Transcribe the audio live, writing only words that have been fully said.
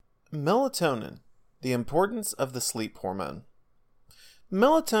Melatonin, the importance of the sleep hormone.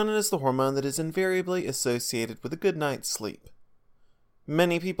 Melatonin is the hormone that is invariably associated with a good night's sleep.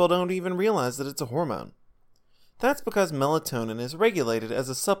 Many people don't even realize that it's a hormone. That's because melatonin is regulated as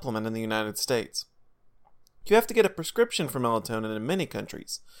a supplement in the United States. You have to get a prescription for melatonin in many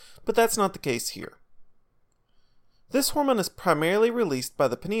countries, but that's not the case here. This hormone is primarily released by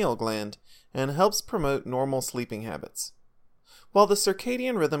the pineal gland and helps promote normal sleeping habits. While the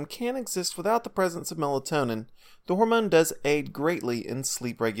circadian rhythm can exist without the presence of melatonin, the hormone does aid greatly in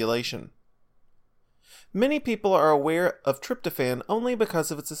sleep regulation. Many people are aware of tryptophan only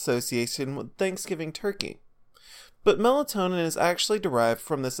because of its association with Thanksgiving turkey, but melatonin is actually derived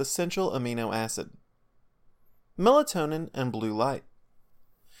from this essential amino acid. Melatonin and blue light.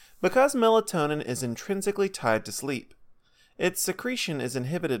 Because melatonin is intrinsically tied to sleep, its secretion is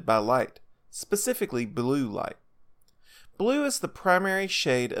inhibited by light, specifically blue light. Blue is the primary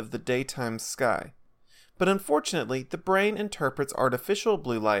shade of the daytime sky, but unfortunately the brain interprets artificial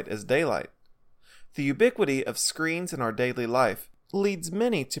blue light as daylight. The ubiquity of screens in our daily life leads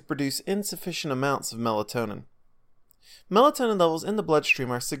many to produce insufficient amounts of melatonin. Melatonin levels in the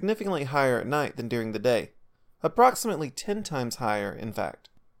bloodstream are significantly higher at night than during the day, approximately 10 times higher, in fact.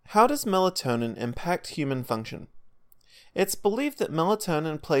 How does melatonin impact human function? It's believed that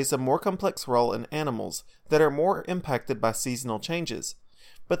melatonin plays a more complex role in animals that are more impacted by seasonal changes,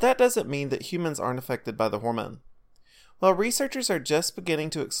 but that doesn't mean that humans aren't affected by the hormone. While researchers are just beginning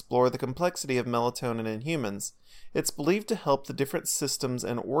to explore the complexity of melatonin in humans, it's believed to help the different systems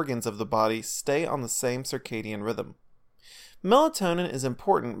and organs of the body stay on the same circadian rhythm. Melatonin is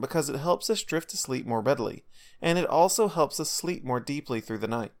important because it helps us drift to sleep more readily, and it also helps us sleep more deeply through the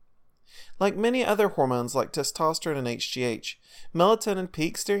night. Like many other hormones like testosterone and HGH, melatonin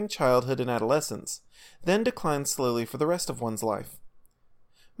peaks during childhood and adolescence, then declines slowly for the rest of one's life.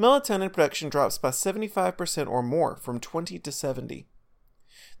 Melatonin production drops by 75% or more from 20 to 70.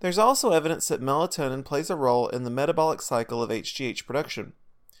 There's also evidence that melatonin plays a role in the metabolic cycle of HGH production.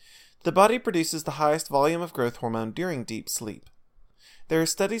 The body produces the highest volume of growth hormone during deep sleep. There are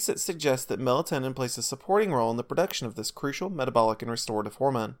studies that suggest that melatonin plays a supporting role in the production of this crucial metabolic and restorative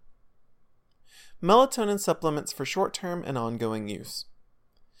hormone. Melatonin supplements for short-term and ongoing use.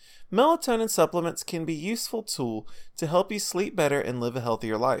 Melatonin supplements can be a useful tool to help you sleep better and live a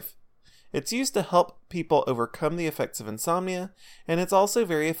healthier life. It's used to help people overcome the effects of insomnia, and it's also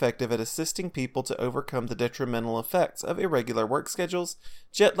very effective at assisting people to overcome the detrimental effects of irregular work schedules,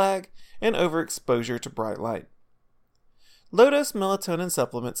 jet lag, and overexposure to bright light. Low-dose melatonin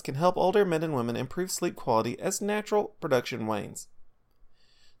supplements can help older men and women improve sleep quality as natural production wanes.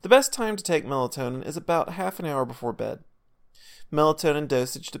 The best time to take melatonin is about half an hour before bed. Melatonin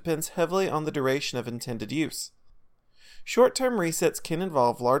dosage depends heavily on the duration of intended use. Short-term resets can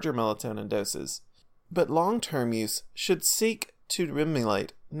involve larger melatonin doses, but long-term use should seek to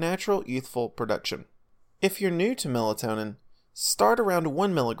emulate natural youthful production. If you're new to melatonin, start around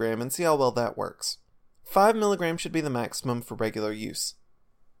 1 milligram and see how well that works. 5 milligrams should be the maximum for regular use.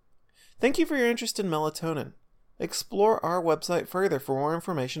 Thank you for your interest in melatonin. Explore our website further for more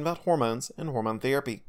information about hormones and hormone therapy.